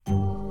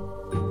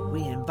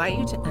invite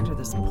you to enter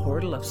this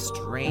portal of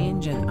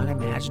strange and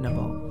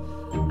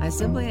unimaginable. I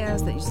simply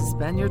ask that you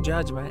suspend your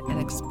judgment and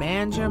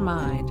expand your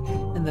mind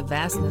in the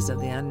vastness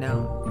of the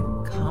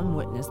unknown. Come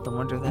witness the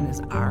wonder that is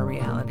our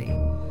reality.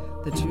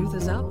 The truth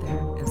is out there,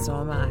 and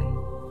so am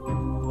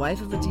I.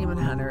 Wife of a Demon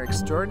Hunter,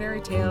 extraordinary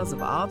tales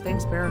of all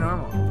things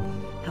paranormal.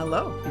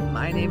 Hello,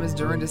 my name is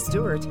Dorinda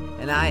Stewart,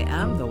 and I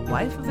am the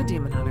wife of a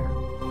demon hunter.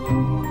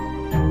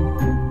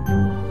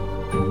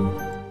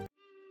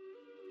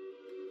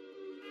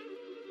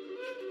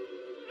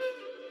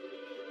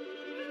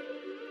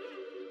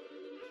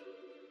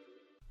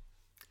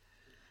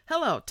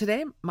 Hello,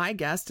 today my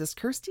guest is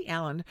Kirsty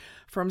Allen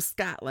from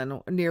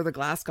Scotland near the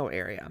Glasgow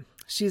area.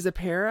 She's a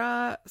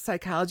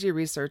parapsychology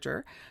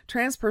researcher,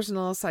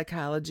 transpersonal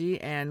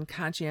psychology and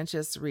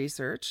conscientious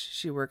research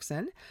she works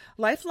in,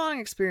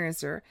 lifelong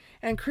experiencer,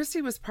 and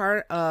Kirsty was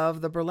part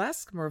of the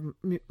Burlesque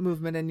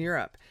movement in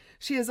Europe.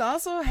 She has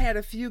also had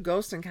a few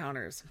ghost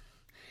encounters,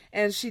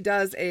 and she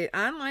does an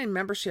online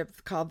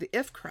membership called the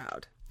If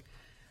Crowd.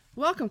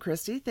 Welcome,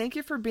 Kirsty. Thank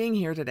you for being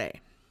here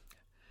today.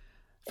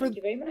 Thank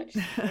you very much for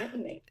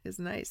having me. It's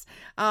nice.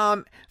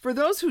 For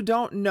those who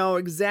don't know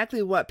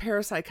exactly what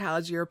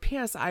parapsychology or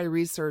PSI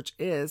research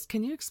is,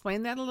 can you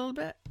explain that a little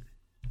bit?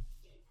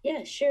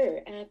 Yeah, sure.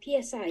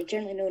 PSI,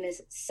 generally known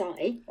as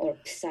Psi or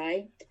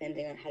Psi,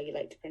 depending on how you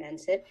like to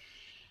pronounce it,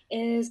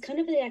 is kind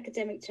of the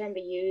academic term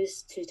we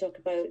use to talk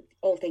about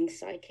all things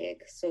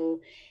psychic.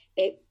 So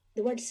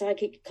the word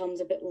psychic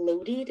comes a bit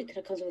loaded. It kind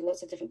of comes with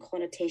lots of different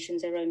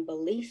connotations around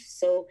belief.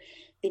 So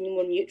the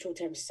more neutral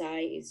term psi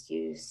is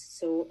used.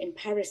 So in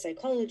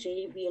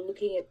parapsychology, we are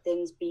looking at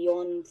things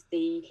beyond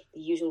the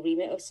usual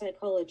remit of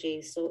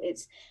psychology. So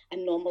it's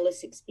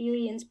anomalous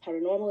experience,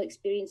 paranormal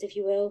experience, if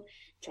you will,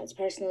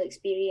 transpersonal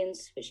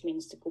experience, which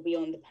means to go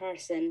beyond the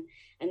person.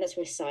 And that's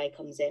where psi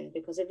comes in,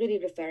 because it really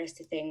refers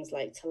to things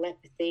like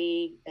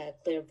telepathy,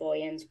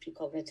 clairvoyance,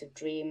 precognitive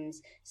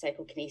dreams,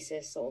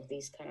 psychokinesis, all of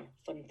these kind of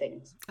fun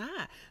things.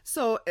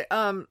 So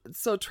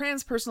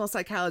transpersonal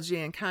psychology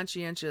and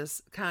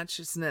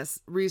consciousness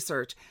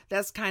research,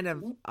 that's kind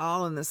of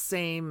all in the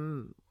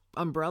same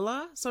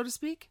umbrella, so to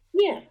speak?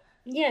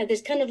 Yeah,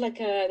 there's kind of like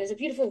there's a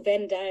beautiful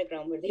Venn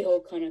diagram where they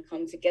all kind of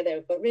come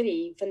together, but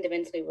really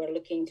fundamentally we're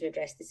looking to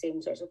address the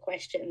same sorts of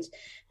questions,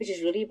 which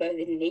is really about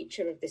the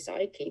nature of the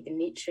psyche, the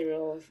nature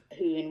of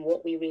who and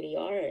what we really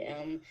are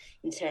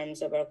in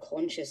terms of our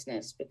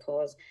consciousness,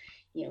 because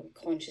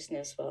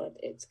consciousness, well,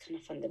 it's kind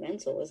of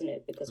fundamental, isn't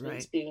it? Because we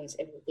experience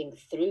everything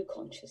through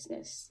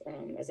consciousness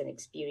as an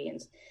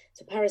experience.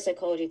 So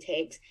parapsychology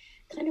takes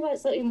kind of a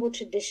slightly more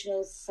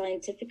traditional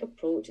scientific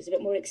approach. It's a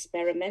bit more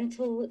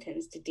experimental. It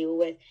tends to deal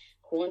with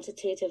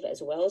quantitative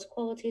as well as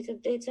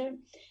qualitative data.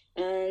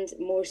 And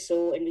more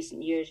so in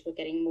recent years, we're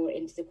getting more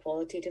into the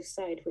qualitative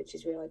side, which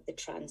is where like the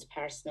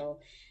transpersonal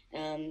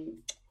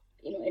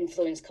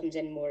influence comes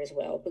in more as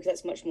well, because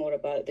that's much more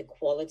about the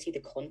quality, the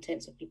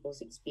contents of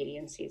people's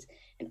experiences.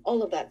 And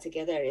all of that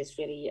together is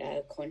really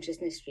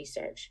consciousness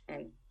research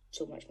and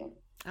so much more.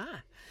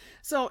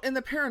 So in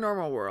the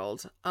paranormal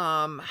world,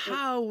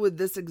 how would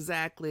this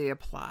exactly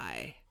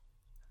apply?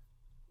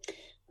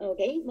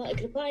 Okay, well, it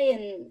could apply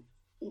in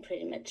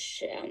pretty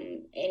much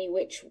any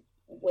which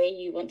way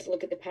you want to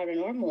look at the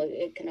paranormal.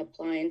 It can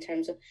apply in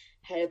terms of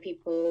how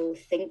people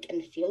think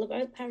and feel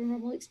about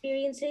paranormal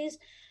experiences,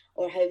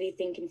 or how they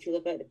think and feel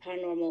about the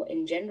paranormal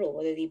in general,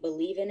 whether they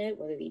believe in it,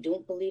 whether they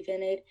don't believe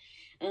in it.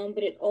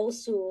 But it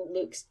also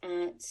looks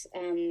at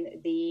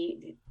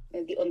the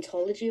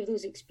ontology of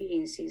those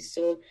experiences.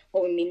 So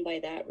what we mean by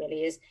that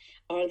really is,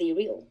 are they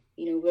real?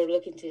 We're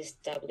looking to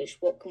establish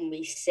what can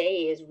we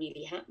say is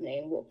really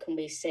happening, what can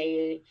we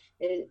say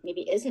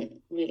maybe isn't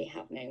really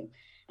happening,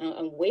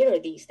 and where are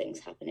these things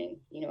happening?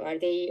 Are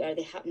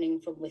they happening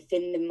from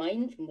within the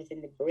mind, from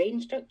within the brain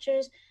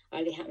structures?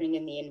 Are they happening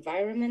in the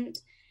environment?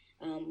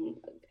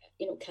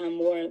 Can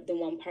more than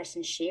one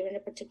person share in a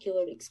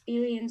particular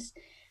experience?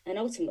 And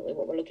ultimately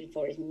what we're looking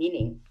for is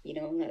meaning.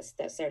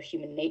 That's our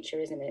human nature,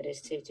 isn't it,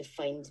 is to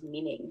find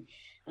meaning.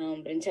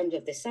 But in terms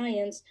of the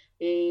science,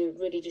 we're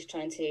really just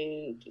trying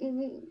to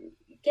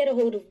get a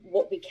hold of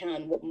what we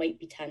can, what might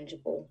be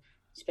tangible,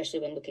 especially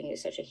when looking at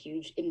such a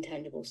huge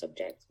intangible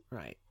subject.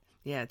 Right.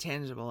 Yeah,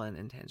 tangible and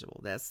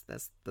intangible. That's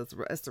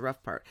the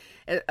rough part.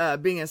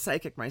 Being a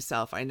psychic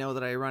myself, I know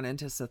that I run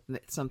into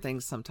some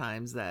things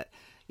sometimes that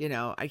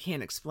I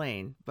can't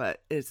explain,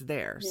 but it's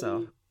there. Mm-hmm.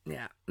 So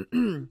yeah,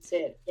 that's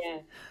it.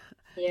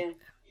 Yeah.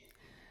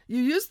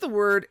 You use the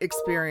word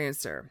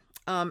experiencer.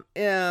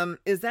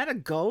 Is that a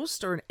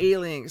ghost or an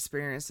alien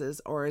experiences,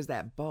 or is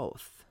that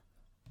both?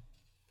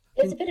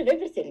 It's a bit of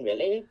everything,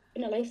 really. I've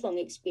been a lifelong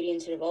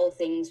experiencer of all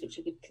things which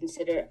you could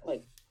consider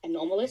like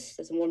anomalous,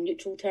 as a more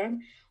neutral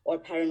term, or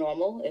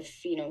paranormal,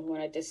 if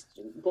when I just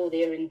go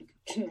there and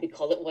we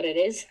call it what it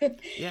is.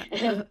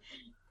 Yeah.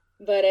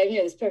 But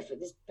there's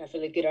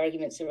perfectly good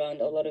arguments around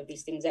a lot of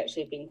these things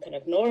actually being kind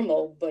of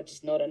normal, but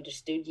just not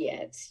understood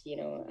yet.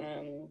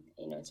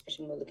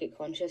 Especially when we look at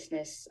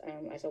consciousness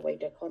as a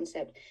wider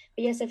concept.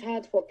 But yes, I've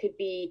had what could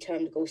be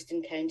termed ghost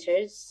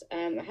encounters.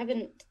 I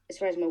haven't, as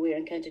far as I'm aware,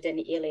 encountered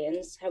any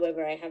aliens.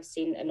 However, I have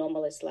seen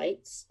anomalous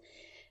lights,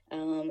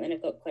 and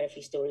I've got quite a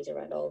few stories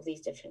around all of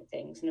these different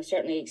things. And I've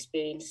certainly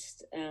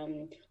experienced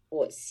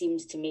what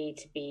seems to me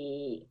to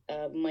be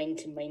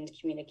mind-to-mind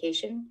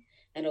communication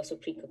and also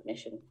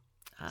precognition.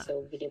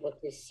 So being able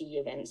to see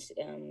events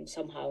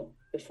somehow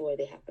before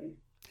they happen.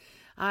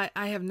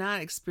 I have not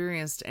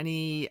experienced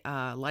any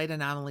light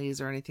anomalies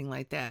or anything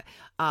like that.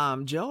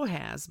 Joe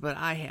has, but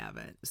I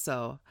haven't.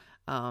 So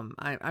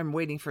I'm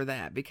waiting for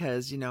that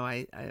because,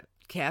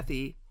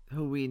 Kathy,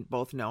 who we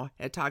both know,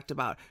 had talked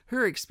about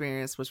her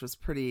experience, which was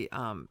pretty,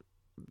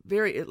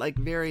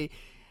 very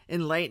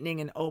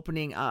enlightening and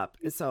opening up.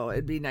 So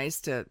it'd be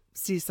nice to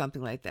see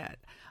something like that.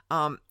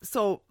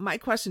 So my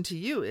question to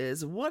you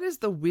is, what is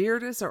the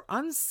weirdest or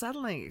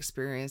unsettling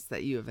experience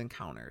that you have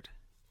encountered?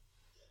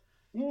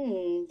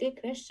 Good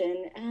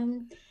question.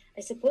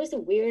 I suppose the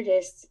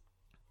weirdest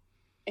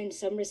in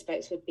some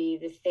respects would be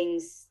the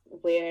things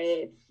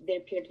where there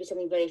appeared to be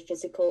something very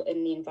physical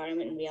in the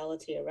environment and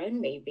reality around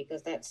me,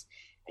 because that's,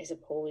 I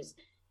suppose,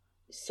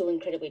 so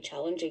incredibly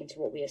challenging to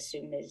what we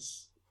assume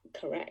is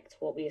correct,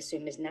 what we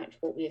assume is natural,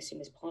 what we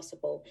assume is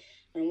possible.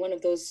 And one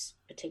of those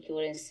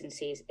particular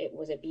instances, it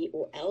was a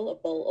BOL, a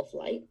ball of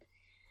light.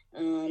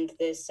 And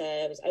this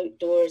was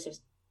outdoors, it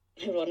was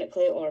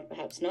ironically, or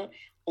perhaps not,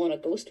 on a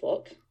ghost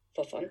walk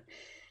for fun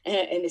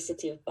in the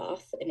city of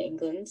Bath in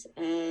England.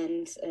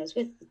 And I was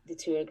with the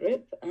tour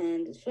group,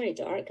 and it was very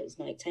dark. It was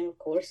nighttime, of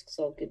course, because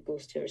all good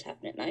ghost tours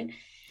happen at night.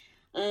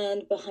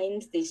 And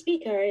behind the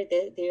speaker,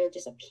 there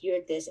just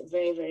appeared this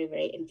very, very,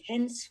 very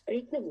intense,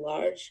 very kind of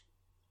large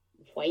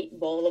white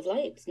ball of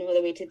light. There's no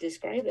other way to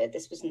describe it.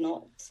 This was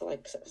not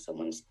like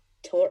someone's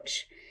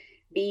torch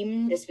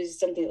beam. This was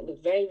something that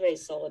looked very, very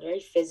solid, very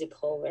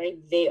physical, very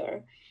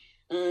there.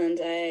 And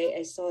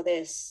I saw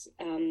this,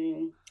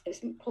 it was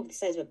probably the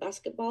size of a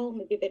basketball,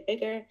 maybe a bit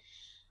bigger.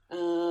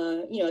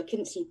 I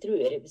couldn't see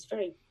through it. It was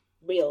very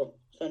real.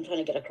 So I'm trying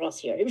to get across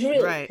here. It was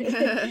real. Right.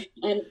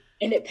 and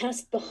it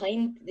passed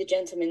behind the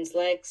gentleman's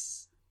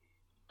legs.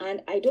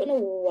 And I don't know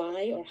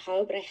why or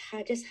how, but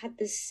I just had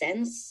this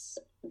sense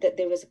that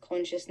there was a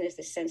consciousness,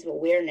 this sense of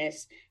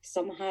awareness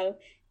somehow,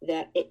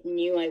 that it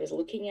knew I was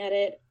looking at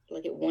it,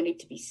 like it wanted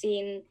to be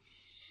seen.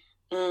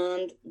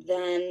 And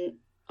then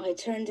I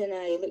turned and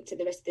I looked at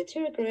the rest of the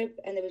tour group,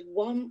 and there was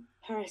one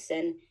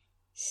person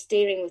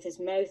staring with his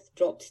mouth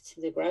dropped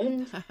to the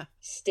ground,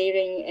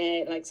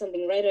 staring like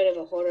something right out of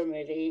a horror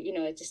movie,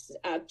 just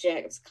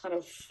abject kind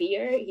of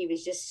fear. He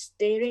was just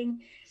staring,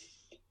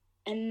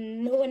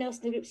 and no one else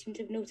in the group seemed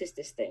to have noticed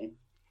this thing.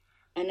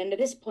 And then at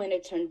this point, I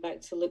turned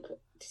back to look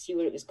to see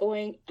where it was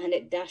going, and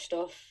it dashed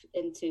off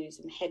into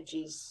some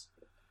hedges,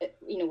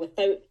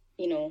 without,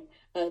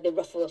 the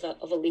ruffle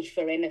of a leaf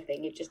or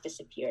anything. It just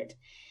disappeared.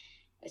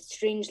 As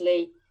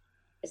strangely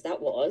as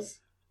that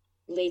was,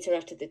 later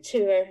after the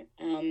tour,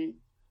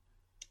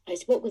 I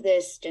spoke with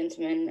this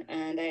gentleman,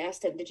 and I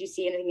asked him, "Did you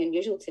see anything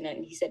unusual tonight?"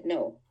 And he said,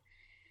 "No."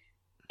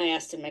 I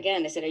asked him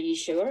again. I said, "Are you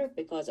sure?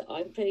 Because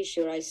I'm pretty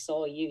sure I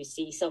saw you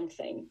see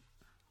something."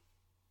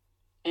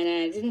 And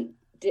I didn't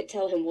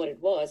tell him what it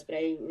was, but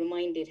I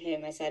reminded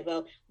him. I said,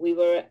 "Well, we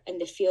were in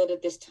the field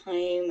at this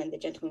time, and the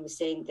gentleman was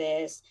saying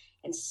this,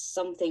 and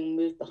something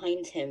moved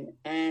behind him,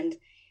 and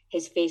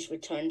his face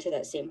returned to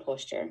that same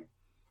posture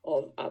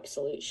of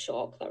absolute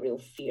shock, that real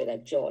fear,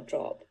 that jaw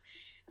drop."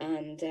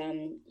 And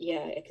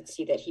I could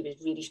see that he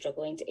was really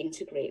struggling to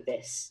integrate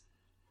this.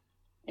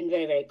 And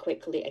very, very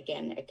quickly,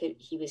 again,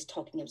 he was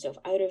talking himself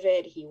out of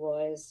it. He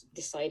was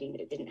deciding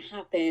that it didn't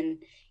happen.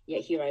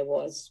 Yet here I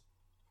was,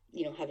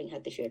 having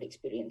had the shared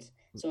experience.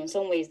 So in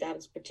some ways, that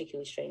was a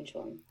particularly strange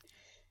one.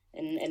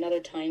 And other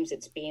times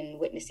it's been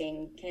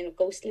witnessing kind of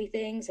ghostly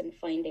things and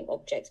finding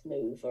objects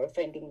move, or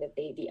finding that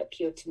they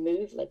appear to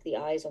move, like the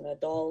eyes on a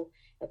doll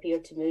appear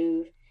to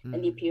move,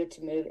 and they appear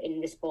to move in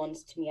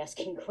response to me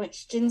asking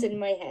questions in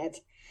my head.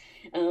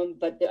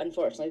 But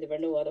unfortunately, there were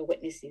no other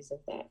witnesses of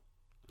that.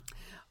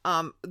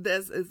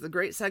 This is a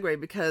great segue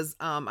because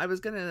I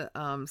was going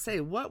to say,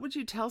 what would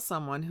you tell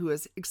someone who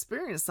has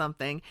experienced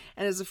something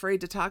and is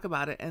afraid to talk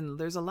about it? And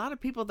there's a lot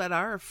of people that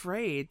are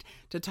afraid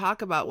to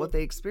talk about what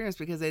they experienced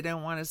because they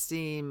don't want to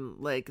seem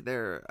like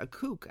they're a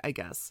kook, I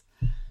guess.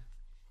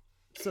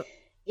 So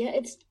yeah,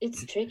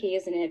 it's tricky,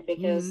 isn't it?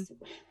 Because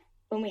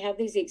when we have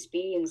these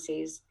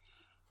experiences,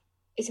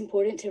 it's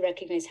important to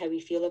recognize how we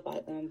feel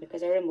about them,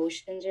 because our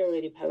emotions are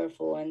really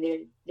powerful, and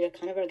they're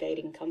kind of our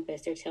guiding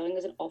compass. They're telling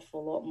us an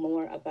awful lot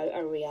more about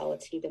our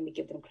reality than we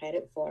give them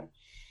credit for.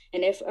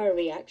 And if our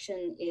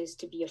reaction is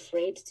to be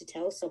afraid to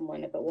tell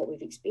someone about what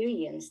we've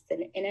experienced,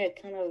 then in a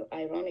kind of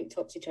ironic,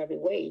 topsy-turvy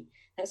way,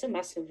 that's a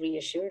massive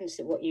reassurance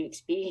that what you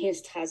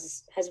experienced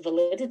has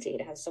validity.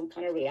 It has some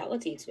kind of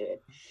reality to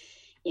it.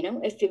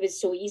 If it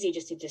was so easy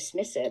just to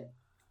dismiss it,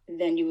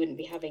 then you wouldn't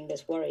be having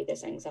this worry,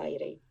 this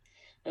anxiety.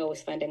 I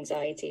always find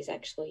anxiety is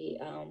actually,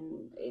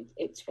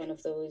 it's one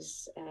of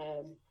those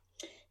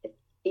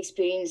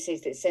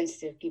experiences that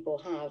sensitive people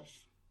have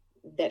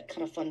that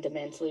kind of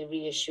fundamentally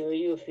reassure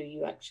you of who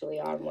you actually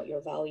are and what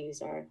your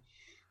values are.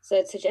 So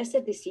I'd suggest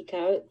that they seek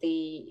out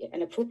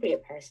an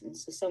appropriate person,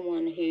 so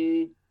someone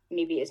who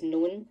maybe is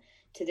known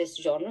to this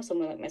genre,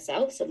 someone like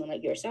myself, someone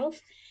like yourself,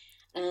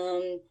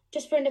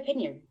 just for an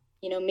opinion.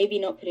 Maybe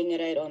not putting it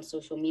out on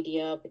social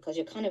media, because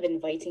you're kind of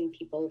inviting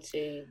people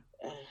to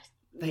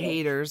the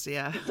haters,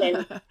 yeah.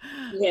 Then,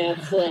 yeah,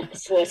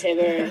 flex,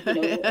 whatever,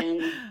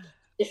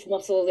 if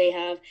muscle they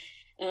have.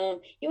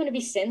 You want to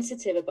be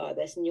sensitive about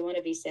this, and you want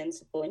to be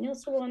sensible, and you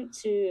also want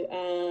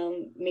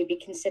to maybe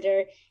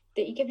consider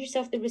that you give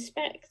yourself the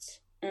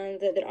respect, and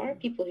that there are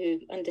people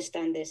who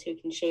understand this, who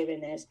can share in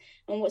this.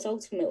 And what's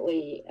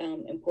ultimately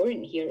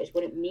important here is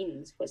what it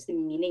means. What's the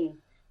meaning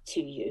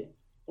to you?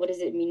 What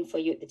does it mean for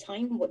you at the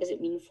time? What does it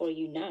mean for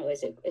you now?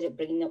 Is it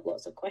bringing up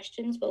lots of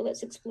questions? Well,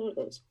 let's explore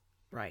those.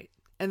 Right.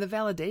 And the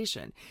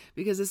validation,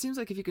 because it seems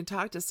like if you can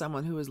talk to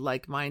someone who is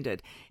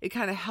like-minded, it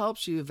kind of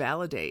helps you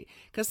validate.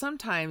 Because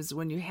sometimes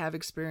when you have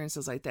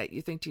experiences like that,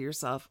 you think to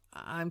yourself,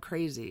 I'm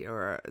crazy,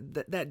 or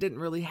that didn't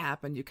really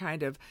happen. You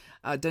kind of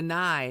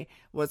deny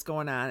what's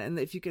going on. And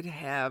if you could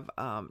have,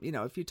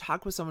 if you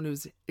talk with someone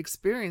who's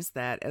experienced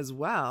that as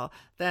well,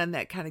 then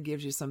that kind of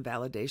gives you some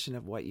validation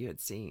of what you had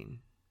seen.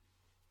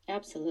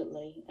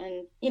 Absolutely.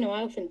 And,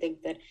 I often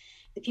think that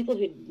the people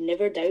who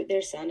never doubt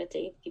their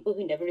sanity, people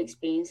who never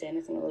experience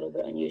anything a little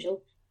bit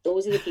unusual,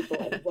 those are the people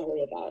I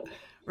worry about.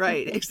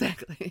 Right,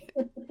 exactly.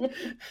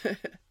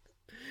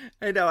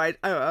 I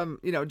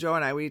know, Joe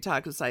and I, we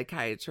talk to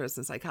psychiatrists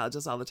and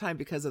psychologists all the time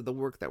because of the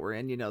work that we're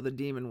in, the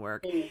demon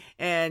work.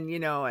 And,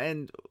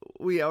 and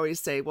we always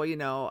say,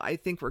 well, I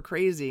think we're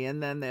crazy.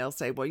 And then they'll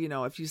say, well,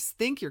 if you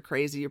think you're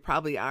crazy, you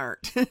probably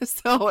aren't.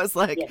 So it's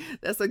like,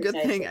 that's a good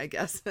thing, I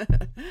guess.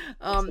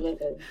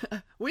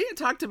 We had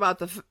talked about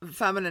the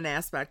feminine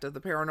aspect of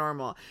the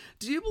paranormal.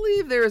 Do you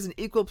believe there is an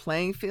equal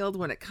playing field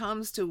when it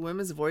comes to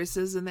women's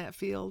voices in that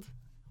field?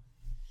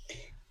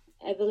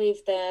 I believe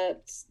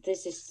that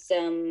this is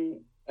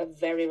a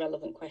very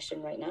relevant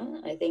question right now.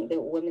 I think that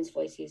women's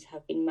voices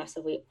have been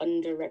massively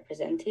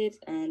underrepresented,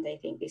 and I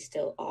think they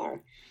still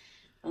are.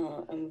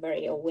 I'm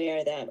very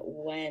aware that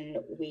when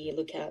we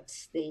look at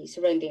the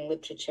surrounding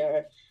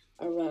literature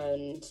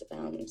around,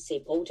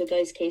 say,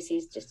 poltergeist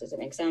cases, just as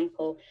an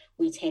example,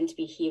 we tend to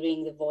be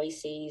hearing the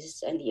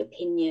voices and the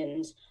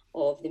opinions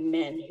of the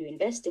men who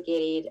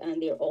investigated, and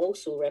they're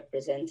also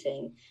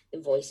representing the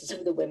voices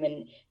of the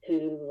women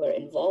who were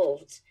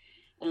involved.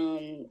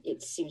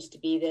 It seems to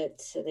be that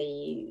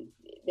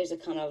there's a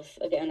kind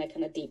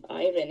of deep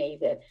irony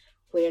that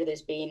where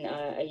there's been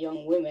a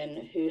young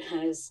woman who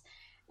has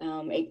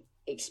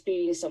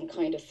experienced some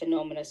kind of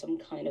phenomena, some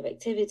kind of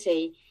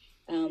activity,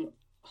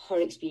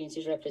 her experience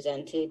is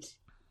represented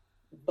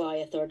by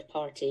a third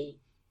party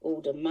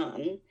older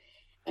man,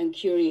 and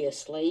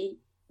curiously,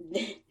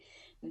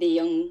 the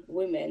young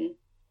woman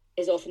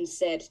is often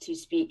said to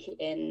speak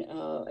in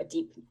a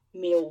deep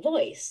male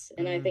voice.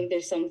 And I think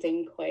there's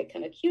something quite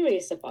kind of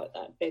curious about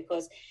that,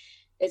 because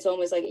it's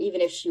almost like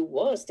even if she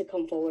was to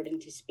come forward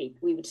and to speak,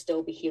 we would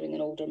still be hearing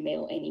an older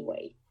male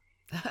anyway.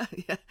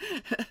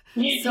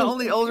 So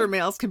only older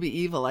males can be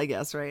evil, I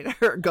guess, right?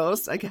 Or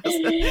ghosts, I guess.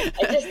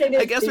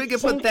 I guess we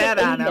could put that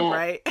on them,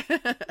 right?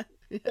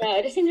 Yeah,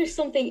 I just think there's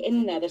something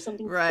in that. There's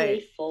something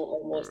playful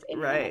almost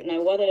in that.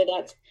 Now, whether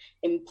that's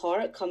in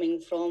part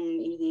coming from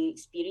the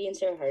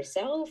experiencer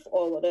herself,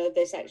 or whether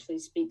this actually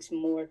speaks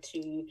more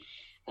to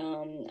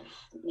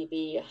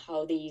maybe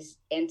how these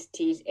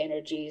entities,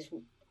 energies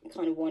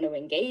kind of want to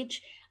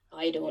engage,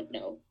 I don't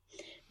know.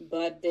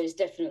 But there's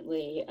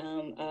definitely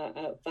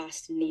a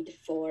vast need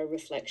for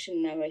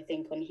reflection now, I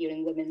think, on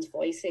hearing women's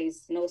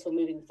voices, and also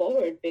moving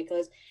forward,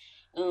 because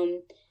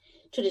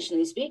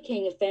traditionally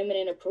speaking,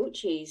 feminine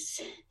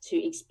approaches to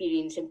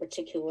experience, in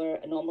particular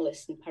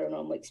anomalous and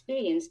paranormal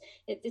experience,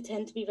 they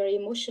tend to be very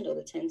emotional.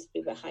 They tend to be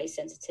about high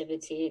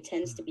sensitivity. It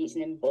tends to be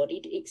an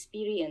embodied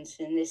experience,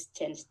 and this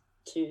tends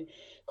to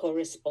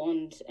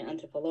correspond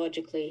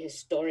anthropologically,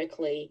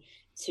 historically,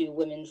 to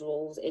women's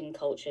roles in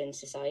culture and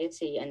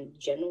society, and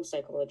general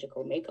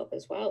psychological makeup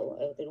as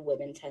well. The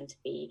women tend to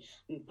be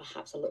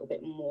perhaps a little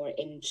bit more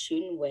in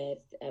tune with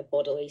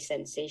bodily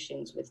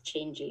sensations, with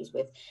changes,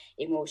 with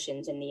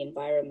emotions in the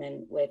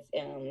environment, with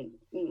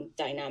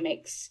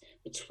dynamics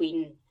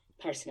between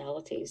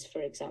personalities,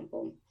 for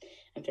example.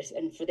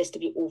 And for this to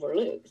be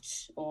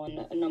overlooked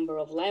on a number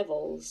of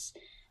levels,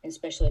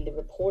 especially in the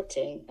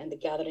reporting and the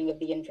gathering of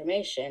the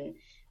information,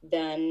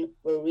 then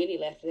we're really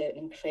left with an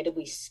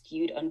incredibly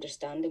skewed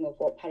understanding of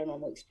what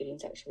paranormal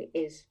experience actually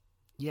is.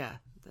 Yeah,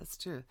 that's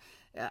true.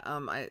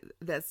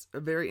 That's a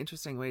very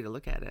interesting way to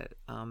look at it.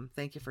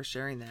 Thank you for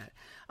sharing that.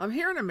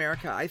 Here in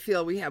America, I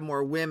feel we have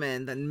more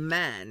women than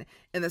men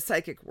in the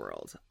psychic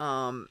world.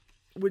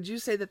 Would you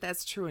say that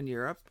that's true in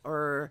Europe,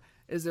 or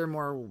is there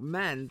more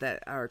men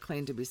that are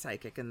claimed to be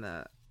psychic in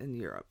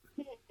Europe?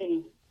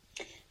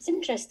 It's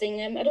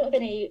interesting. I don't have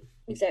any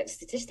exact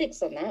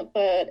statistics on that,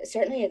 but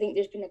certainly I think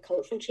there's been a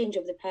cultural change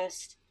over the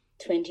past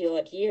 20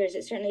 odd years,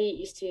 it certainly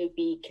used to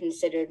be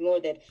considered more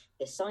that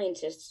the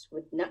scientists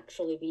would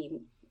naturally be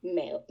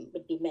male,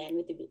 would be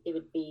men, they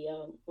would be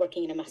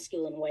working in a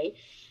masculine way,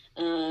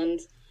 and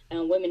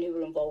women who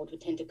were involved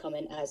would tend to come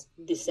in as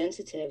the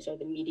sensitives or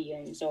the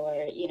mediums, or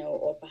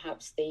or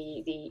perhaps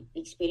the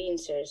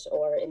experiencers,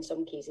 or in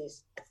some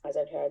cases, as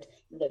I've heard,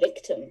 the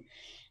victim.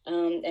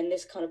 And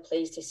this kind of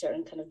plays to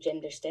certain kind of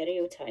gender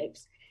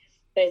stereotypes.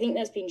 But I think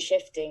that's been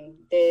shifting.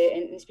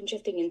 And it's been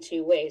shifting in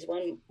two ways.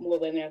 One, more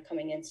women are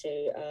coming into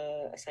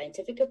a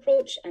scientific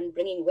approach and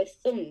bringing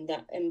with them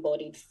that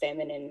embodied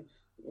feminine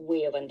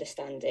way of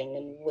understanding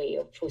and way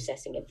of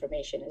processing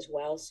information as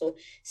well. So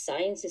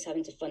science is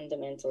having to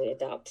fundamentally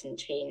adapt and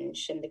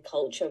change, and the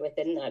culture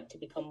within that to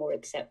become more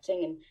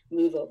accepting and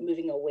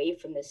moving away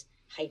from this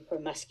hyper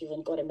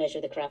masculine, got to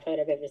measure the crap out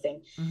of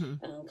everything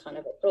kind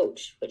of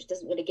approach, which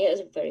doesn't really get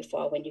us very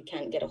far when you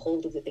can't get a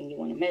hold of the thing you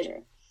want to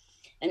measure.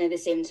 And at the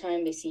same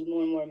time, they see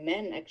more and more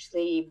men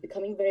actually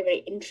becoming very, very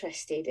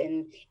interested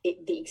in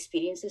the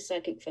experience of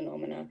psychic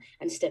phenomena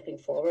and stepping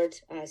forward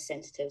as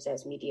sensitives,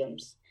 as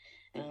mediums.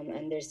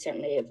 And there's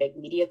certainly a big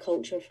media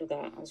culture for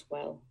that as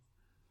well.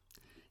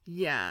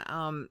 Yeah,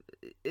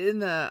 in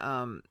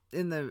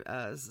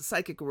the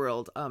psychic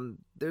world,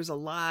 there's a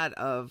lot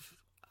of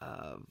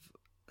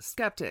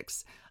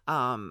skeptics.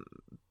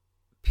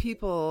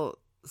 People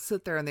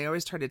sit there and they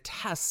always try to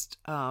test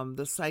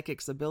the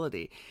psychic's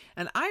ability,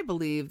 and I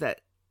believe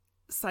that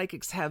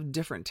psychics have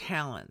different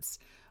talents.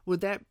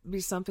 Would that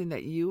be something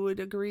that you would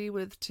agree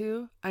with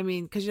too? I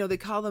mean, because, they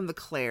call them the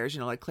clairs,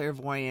 like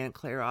clairvoyant,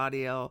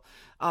 clairaudio,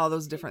 all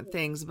those different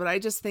things. But I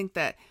just think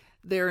that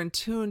they're in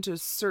tune to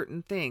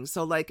certain things.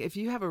 So like if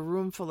you have a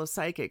room full of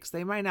psychics,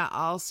 they might not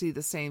all see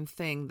the same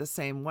thing the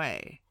same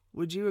way.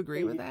 Would you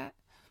agree with that?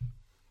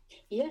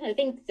 Yeah, I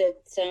think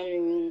that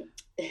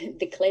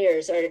the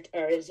clairs are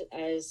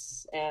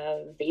as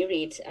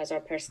varied as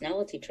our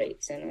personality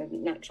traits and our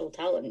natural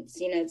talents.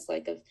 It's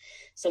like if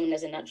someone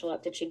has a natural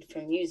aptitude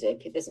for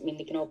music, it doesn't mean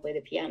they can all play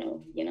the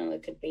piano.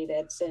 It could be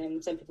that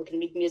some people can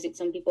read music,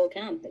 some people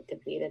can't. It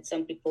could be that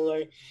some people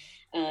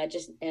are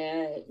just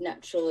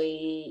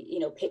naturally,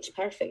 pitch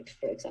perfect,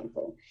 for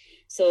example.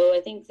 So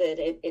I think that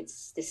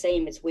it's the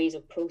same. It's ways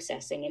of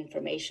processing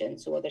information.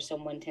 So whether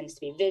someone tends to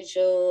be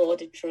visual,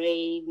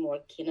 auditory, more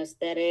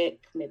kinesthetic,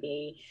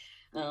 maybe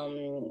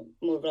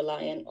more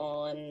reliant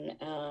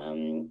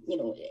on,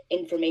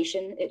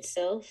 information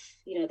itself.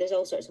 There's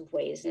all sorts of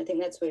ways. And I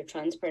think that's where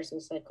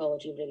transpersonal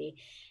psychology really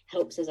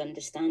helps us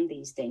understand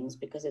these things,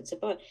 because it's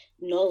about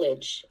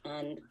knowledge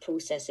and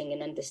processing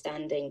and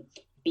understanding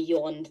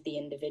beyond the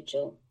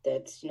individual,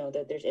 that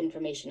that there's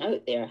information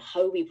out there.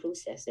 How we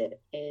process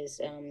it is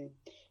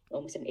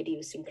almost an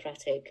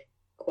idiosyncratic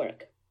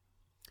quirk.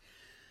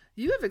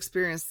 You have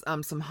experienced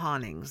some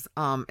hauntings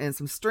and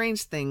some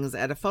strange things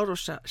at a photo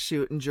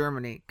shoot in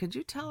Germany. Could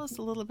you tell us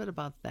a little bit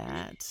about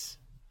that?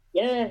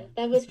 Yeah,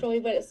 that was probably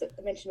what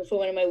I mentioned before,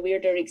 one of my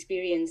weirder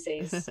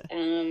experiences.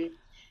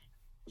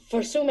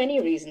 For so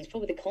many reasons.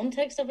 Probably the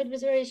context of it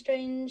was very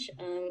strange.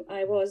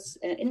 I was,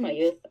 in my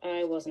youth,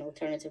 I was an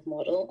alternative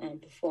model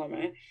and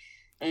performer,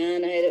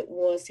 and I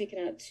was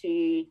taken out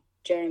to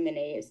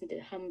Germany. It was in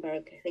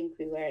Hamburg. I think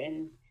we were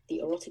in the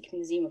Erotic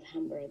Museum of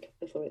Hamburg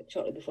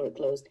shortly before it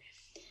closed.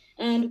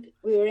 And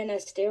we were in a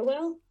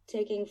stairwell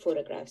taking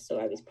photographs. So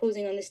I was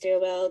posing on the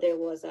stairwell. There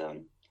was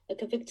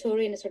like a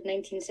Victorian, a sort of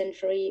 19th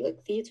century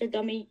theatre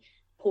dummy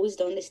posed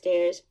on the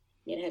stairs.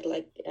 It had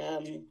like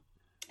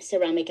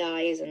ceramic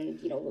eyes,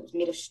 and it was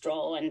made of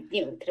straw, and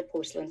kind of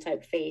porcelain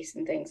type face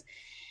and things.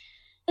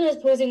 And I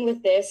was posing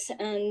with this,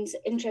 and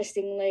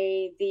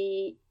interestingly,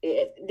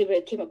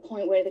 there came a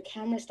point where the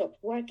camera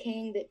stopped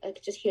working. I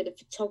could just hear the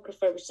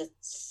photographer was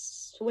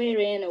just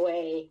swearing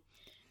away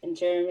in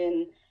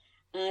German,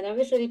 and I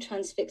was really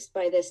transfixed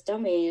by this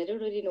dummy. I don't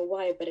really know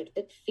why, but it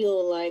did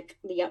feel like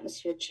the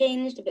atmosphere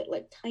changed a bit,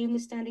 like time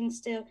was standing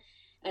still.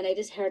 And I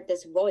just heard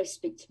this voice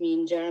speak to me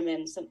in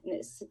German.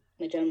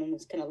 My German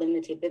was kind of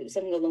limited, but it was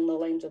something along the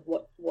lines of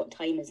what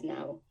time is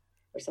now,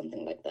 or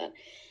something like that.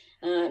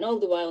 And all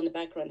the while in the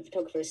background, the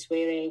photographer is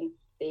swearing.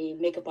 The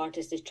makeup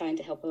artist is trying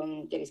to help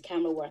him get his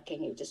camera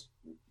working. It was just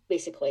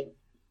basically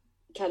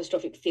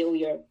catastrophic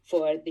failure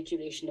for the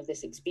duration of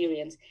this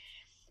experience.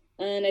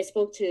 And I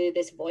spoke to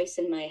this voice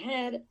in my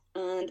head,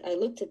 and I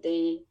looked at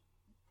the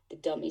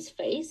dummy's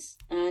face,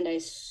 and I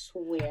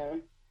swear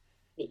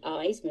the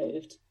eyes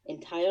moved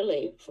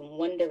entirely from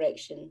one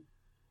direction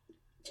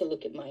to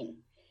look at mine,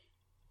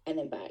 and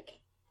then back.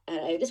 And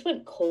I just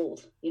went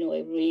cold. I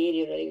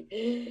really,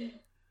 really,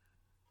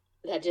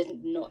 that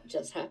did not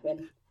just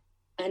happen.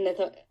 And I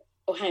thought,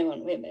 oh, hang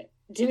on, wait a minute,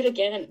 do it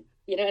again.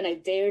 And I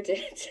dared to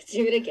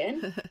do it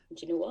again.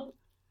 And you know what?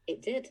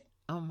 It did.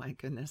 Oh my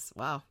goodness.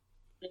 Wow.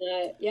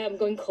 Yeah, I'm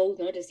going cold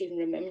now, just even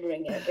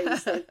remembering it. It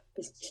was like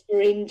the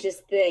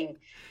strangest thing.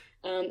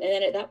 And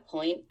then at that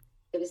point,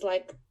 it was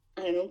like,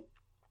 I don't know,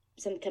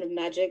 some kind of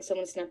magic.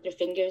 Someone snapped their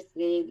fingers,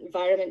 the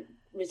environment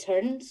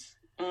returned,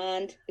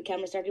 and the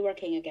camera started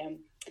working again.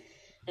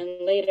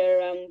 And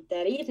later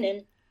that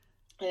evening,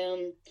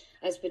 um,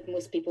 as would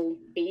most people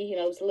be. You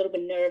know, I was a little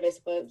bit nervous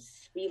about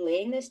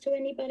relaying this to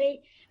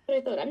anybody, but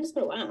I thought I'm just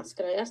going to ask.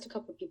 And I asked a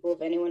couple of people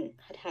if anyone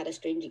had had a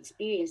strange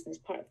experience in this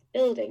part of the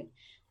building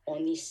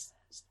on these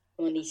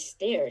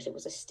stairs. It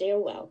was a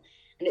stairwell,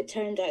 and it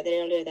turned out that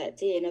earlier that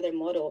day, another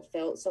model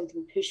felt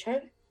something push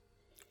her.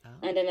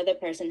 Oh. And another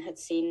person had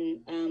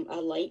seen a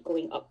light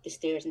going up the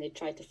stairs, and they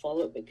tried to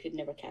follow it but could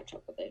never catch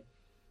up with it.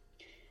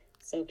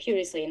 So,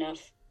 curiously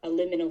enough, a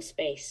liminal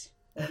space.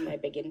 One of my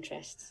big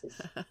interests is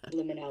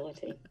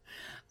liminality.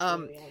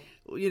 Um,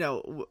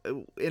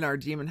 in our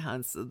demon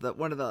hunts,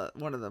 one of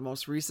the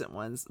most recent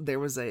ones, there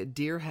was a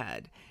deer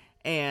head,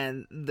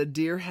 and the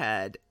deer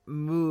head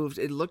moved.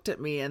 It looked at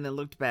me and then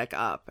looked back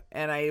up,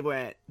 and I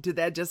went, "Did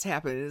that just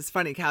happen?" And it's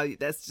funny how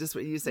that's just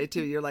what you say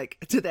too. You're like,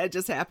 "Did that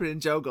just happen?"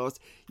 And Joe goes,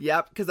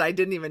 "Yep," because I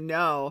didn't even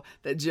know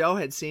that Joe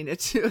had seen it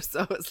too.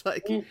 So it's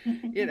like,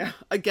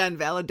 again,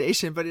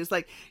 validation. But it's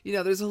like,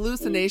 there's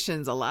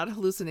hallucinations, a lot of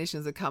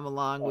hallucinations that come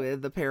along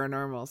with the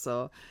paranormal.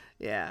 So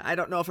yeah, I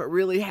don't know if it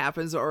really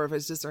happens or if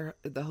it's just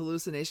the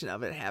hallucination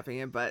of it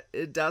happening, but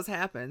it does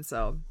happen.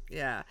 So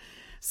yeah.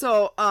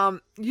 So,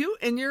 you,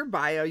 in your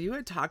bio, you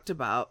had talked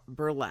about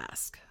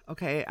burlesque.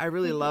 Okay. I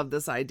really love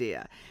this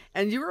idea.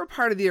 And you were a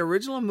part of the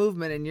original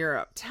movement in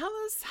Europe. Tell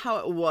us how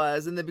it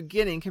was in the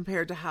beginning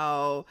compared to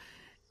how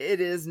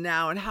it is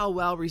now, and how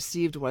well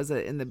received was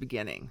it in the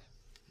beginning?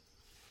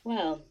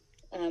 Well,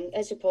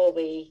 as you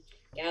probably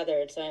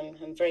gathered,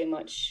 I'm very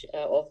much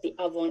of the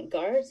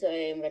avant-garde.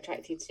 I am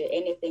attracted to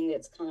anything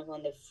that's kind of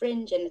on the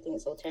fringe, anything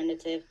that's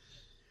alternative,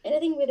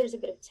 anything where there's a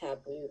bit of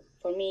taboo.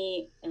 For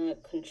me,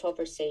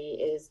 controversy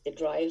is the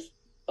drive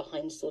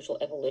behind social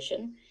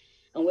evolution,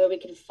 and where we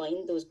can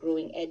find those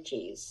growing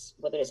edges,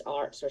 whether it's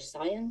arts or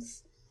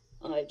science.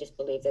 I just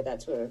believe that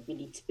that's where we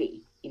need to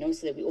be,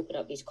 so that we open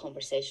up these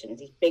conversations,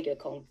 these bigger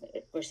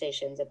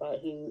conversations about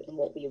who and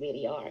what we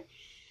really are.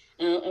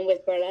 And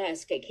with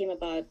burlesque, it came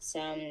about, as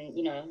I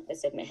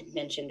had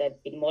mentioned,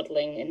 I'd been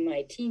modeling in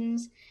my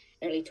teens,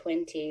 early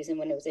 20s, and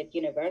when I was at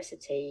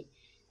university,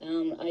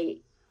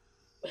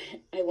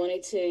 I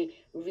wanted to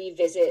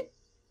revisit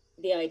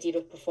the idea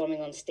of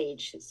performing on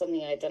stage. It's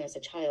something I had done as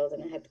a child,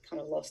 and I had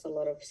kind of lost a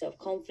lot of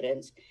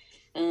self-confidence.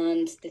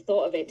 And the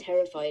thought of it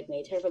terrified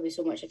me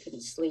so much I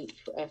couldn't sleep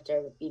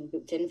after being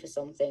booked in for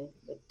something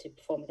to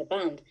perform with a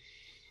band.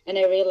 And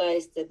I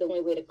realized that the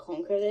only way to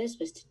conquer this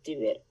was to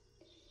do it.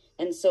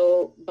 And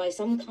so by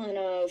some kind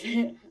of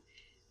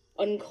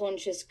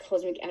unconscious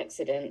cosmic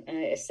accident,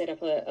 I set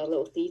up a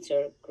little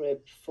theatre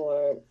group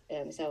for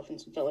myself and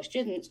some fellow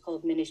students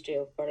called Ministry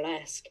of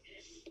Burlesque.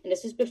 And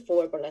this was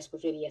before burlesque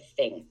was really a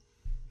thing.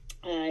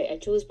 I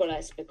chose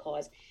burlesque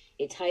because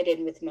it tied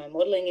in with my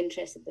modelling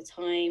interest at the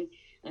time,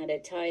 and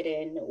it tied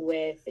in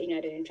with, I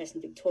had an interest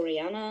in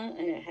Victoriana,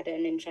 and it had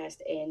an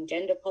interest in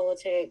gender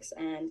politics,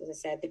 and as I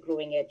said, the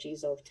growing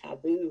edges of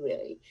taboo,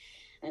 really.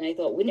 And I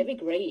thought, wouldn't it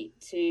be great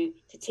to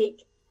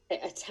take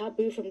a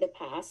taboo from the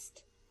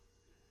past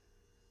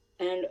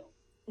and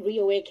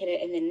reawaken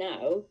it in the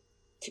now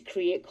to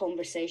create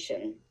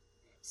conversation?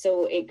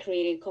 So it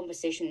created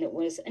conversation that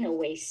was, in a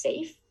way,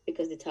 safe,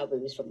 because the taboo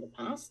was from the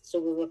past. So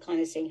we were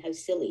kind of saying, how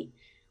silly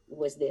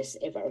was this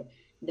ever,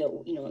 that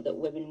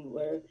women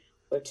were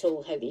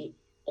told how they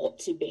ought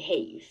to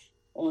behave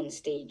on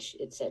stage,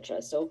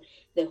 etc. So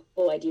the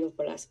whole idea of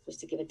burlesque was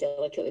to give a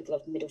delicately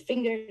gloved middle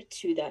finger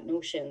to that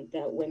notion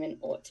that women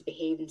ought to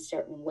behave in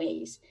certain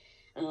ways.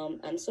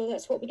 And so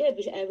that's what we did.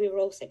 We were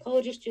all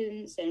psychology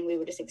students, and we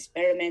were just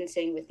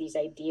experimenting with these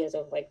ideas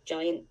of like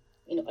giant,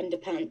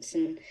 underpants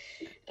and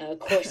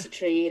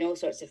corsetry and all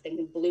sorts of things,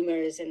 and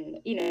bloomers,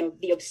 and,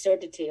 the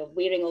absurdity of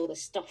wearing all the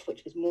stuff,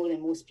 which was more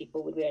than most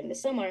people would wear in the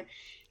summer,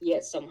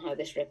 yet somehow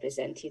this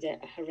represented a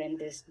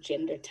horrendous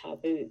gender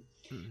taboo.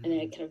 Mm-hmm. And then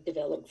it kind of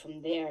developed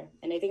from there.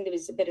 And I think there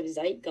was a bit of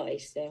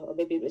zeitgeist, or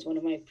maybe it was one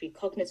of my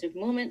precognitive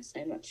moments,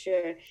 I'm not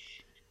sure.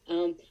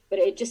 But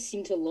it just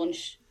seemed to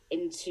launch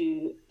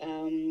into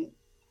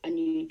a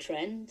new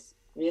trend,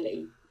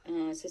 really.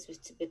 So this was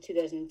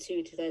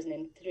 2002,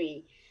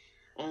 2003.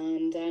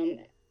 And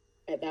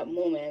at that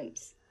moment,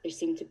 there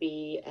seemed to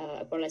be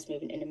a burlesque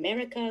movement in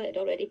America that had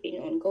already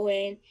been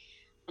ongoing.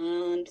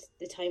 And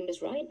the time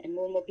was right, and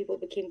more people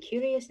became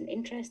curious and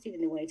interested,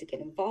 and they wanted to get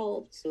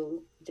involved.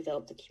 So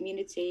developed a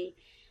community.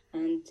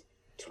 And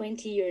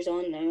 20 years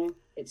on now,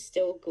 it's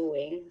still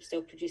going. I'm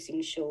still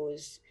producing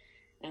shows.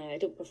 I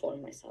don't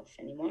perform myself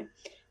anymore,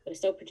 but I'm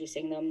still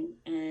producing them.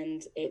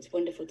 And it's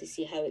wonderful to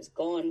see how it's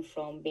gone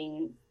from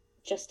being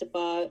just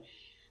about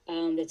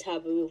the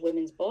taboo of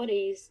women's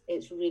bodies.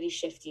 It's really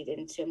shifted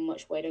into a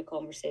much wider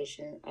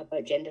conversation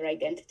about gender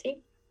identity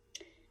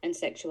and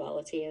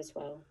sexuality as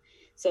well.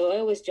 So I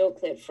always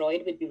joke that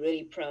Freud would be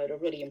really proud or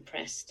really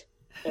impressed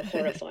or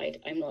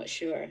horrified, I'm not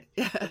sure,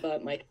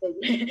 about my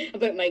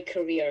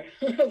career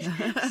of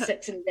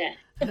sex and death.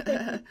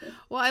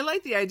 Well, I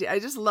like the idea. I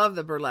just love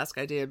the burlesque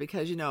idea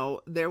because,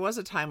 there was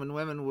a time when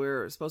women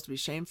were supposed to be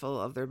shameful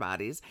of their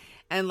bodies.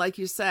 And like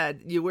you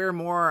said, you wear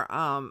more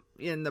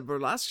in the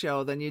burlesque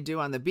show than you do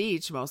on the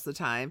beach most of the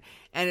time.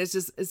 And it's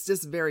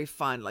just very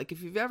fun. Like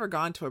if you've ever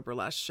gone to a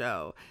burlesque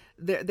show,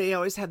 they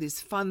always have these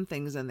fun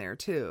things in there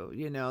too.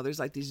 There's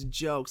like these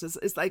jokes.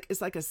 It's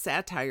like a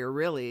satire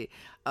really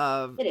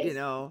of, It is.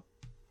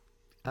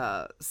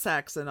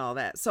 sex and all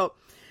that. So,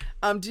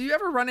 do you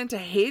ever run into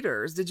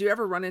haters? Did you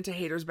ever run into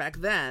haters back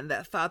then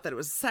that thought that it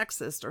was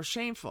sexist or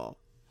shameful?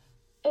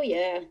 Oh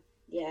yeah,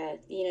 yeah.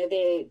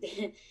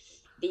 The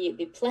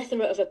the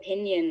plethora of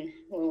opinion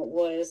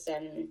was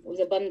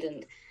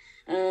abundant,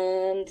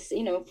 and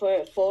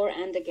for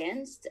and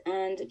against,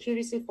 and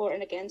curiously for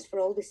and against for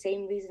all the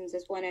same reasons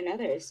as one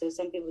another. So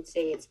some people would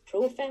say it's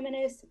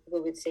pro-feminist, some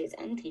people would say it's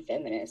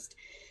anti-feminist,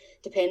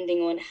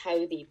 depending on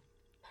how they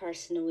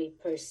personally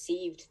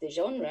perceived the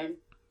genre,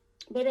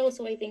 but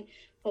also I think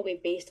probably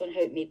based on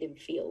how it made them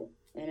feel.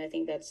 And I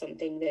think that's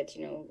something that,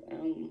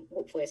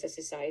 hopefully as a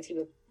society,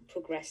 we're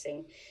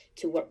progressing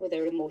to work with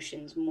our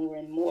emotions more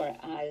and more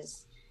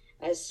as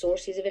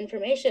sources of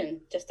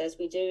information, just as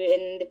we do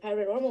in the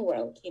paranormal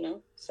world,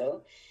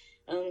 So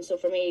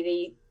for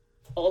me,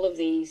 all of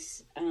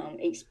these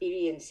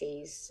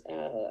experiences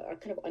are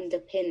kind of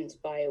underpinned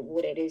by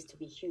what it is to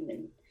be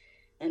human,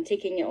 and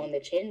taking it on the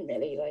chin,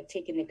 really, like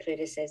taking the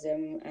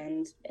criticism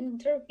and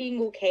sort of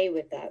being okay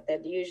with that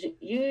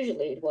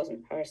usually it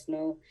wasn't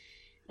personal.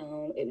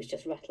 It was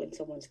just rattling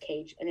someone's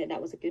cage, and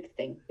that was a good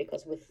thing,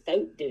 because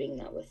without doing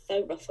that,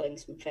 without ruffling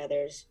some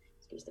feathers,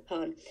 excuse the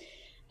pun,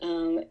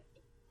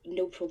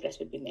 no progress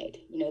would be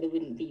made. There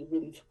wouldn't be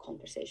room for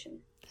conversation.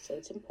 So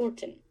it's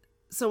important.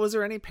 So was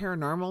there any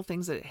paranormal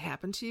things that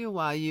happened to you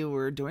while you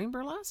were doing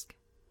burlesque?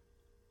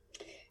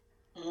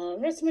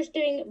 Not so much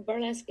doing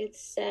burlesque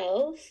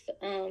itself,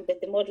 but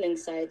the modeling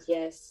side,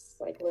 yes.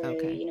 Like where,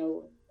 Okay.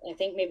 I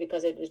think maybe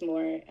because it was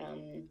more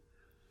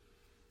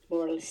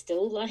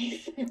still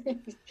life.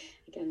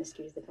 Again,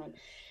 excuse the pun.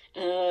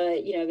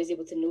 I was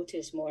able to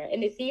notice more in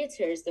the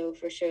theaters, though,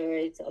 for sure.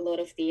 It's a lot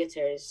of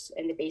theaters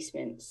in the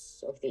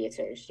basements of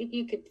theaters.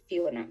 You could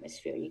feel an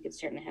atmosphere. You could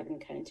certainly have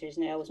encounters.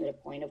 And I always made a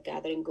point of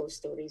gathering ghost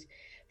stories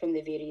from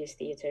the various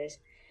theaters.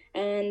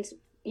 And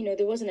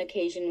there was an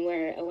occasion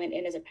where I went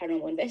in as a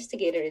paranormal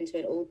investigator into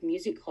an old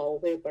music hall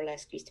where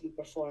burlesque used to be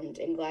performed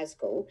in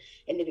Glasgow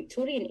in the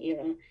Victorian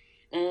era.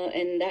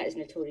 And that is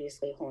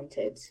notoriously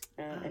haunted.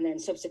 And then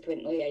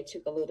subsequently, I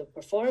took a load of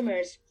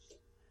performers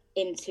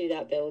into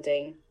that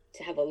building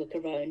to have a look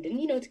around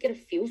and, to get a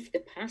feel for the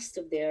past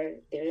of their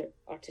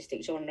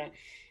artistic genre.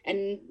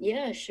 And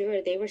yeah,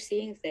 sure, they were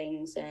seeing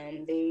things.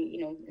 And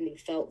they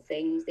felt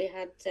things. They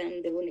had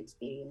their own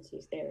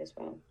experiences there as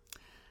well.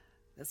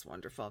 That's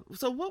wonderful.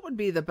 So what would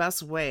be the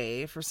best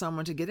way for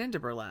someone to get into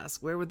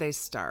burlesque? Where would they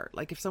start?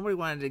 Like if somebody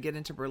wanted to get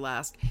into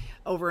burlesque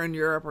over in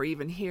Europe or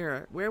even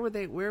here, where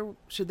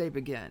should they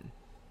begin?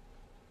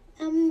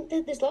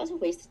 There's lots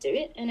of ways to do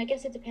it, and I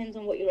guess it depends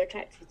on what you're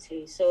attracted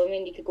to. So, I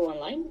mean, you could go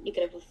online, you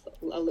could have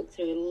a look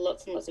through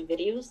lots and lots of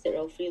videos that are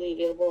all freely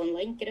available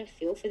online, get a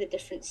feel for the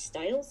different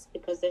styles,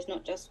 because there's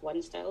not just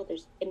one style,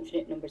 there's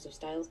infinite numbers of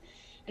styles.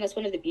 And that's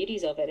one of the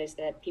beauties of it, is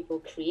that people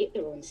create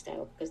their own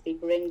style because they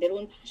bring their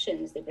own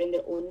passions, they bring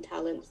their own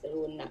talents, their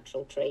own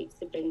natural traits,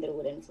 they bring their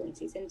own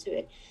influences into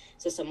it.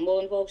 So some will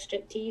involve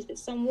striptease, but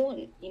some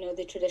won't.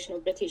 The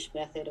traditional British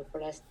method of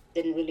burlesque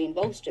didn't really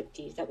involve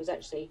striptease. That was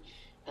actually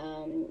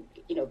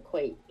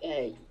quite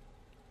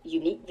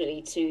unique,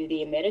 really, to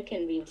the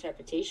American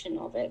reinterpretation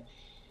of it.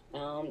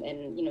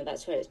 And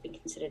that's where it's been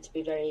considered to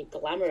be very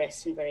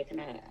glamorous and very kind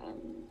of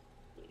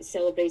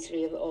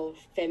celebratory of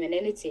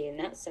femininity in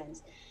that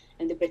sense.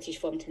 And the British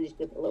form tended to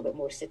be a little bit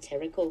more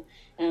satirical.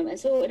 And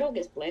so it all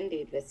gets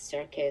blended with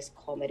circus,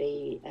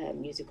 comedy,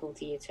 musical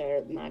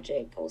theatre,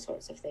 magic, all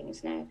sorts of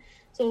things now.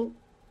 So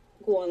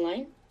go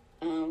online,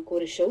 go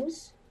to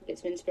shows, get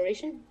some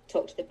inspiration,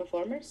 talk to the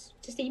performers,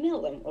 just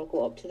email them or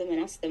go up to them and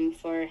ask them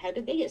for how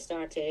did they get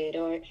started,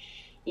 or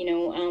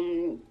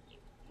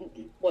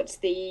what's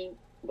the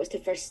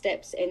first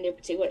steps in their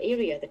particular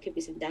area. There could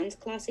be some dance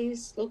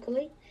classes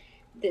locally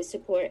that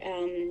support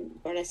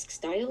burlesque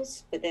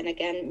styles, but then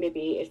again,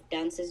 maybe if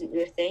dance isn't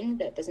your thing,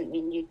 that doesn't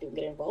mean you don't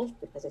get involved,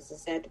 because as I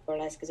said,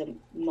 burlesque is a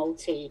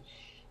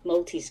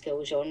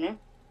multi-skill genre.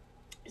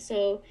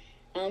 So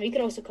you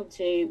can also come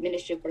to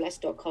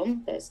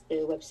ministryofburlesque.com. That's the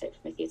website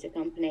for my theatre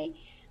company.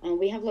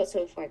 We have lots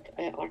of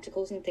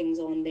articles and things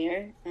on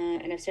there,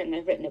 and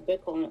I've written a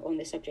book on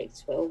the subject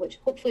as well, which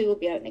hopefully will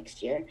be out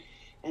next year,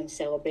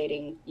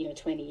 celebrating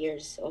 20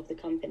 years of the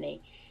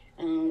company.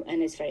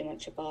 And it's very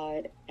much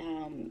about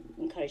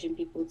encouraging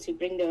people to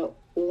bring their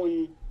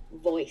own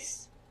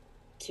voice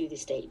to the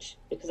stage,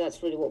 because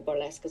that's really what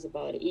burlesque is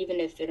about. Even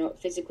if they're not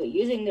physically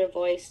using their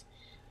voice,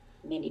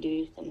 many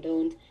do, some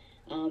don't.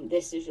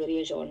 This is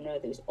really a genre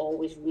that was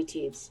always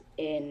rooted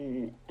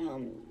in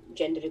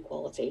gender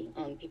equality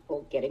and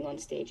people getting on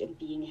stage and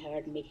being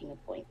heard and making a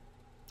point.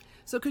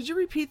 So could you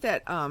repeat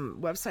that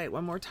website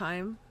one more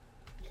time?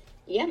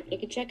 Yeah, you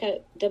can check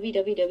out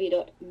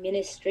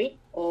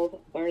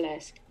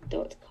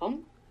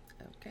www.ministryofburlesque.com.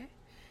 Okay.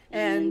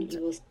 And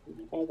you will see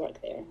our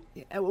work there.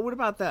 What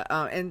about the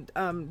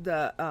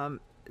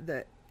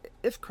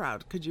if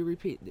crowd? Could you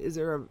repeat? Is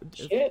there a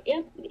Sure,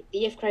 yeah.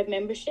 The If Crowd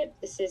membership.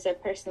 This is a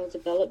personal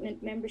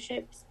development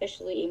membership,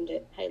 especially aimed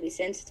at highly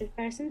sensitive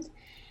persons.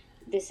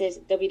 This is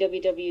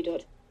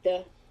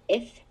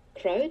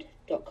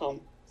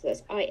www.theifcrowd.com. So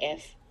that's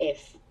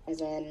if,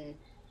 as in,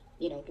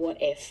 what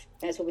if?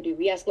 That's what we do.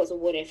 We ask lots of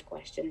what if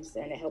questions,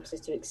 and it helps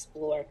us to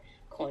explore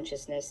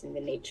consciousness and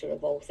the nature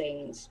of all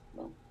things,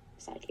 well,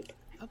 psychic.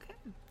 Okay.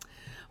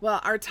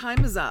 Well, our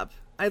time is up.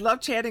 I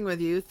love chatting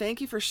with you.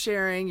 Thank you for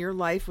sharing your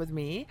life with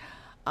me.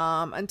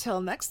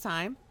 Until next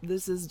time,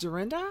 this is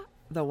Dorinda,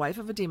 the wife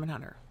of a demon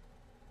hunter.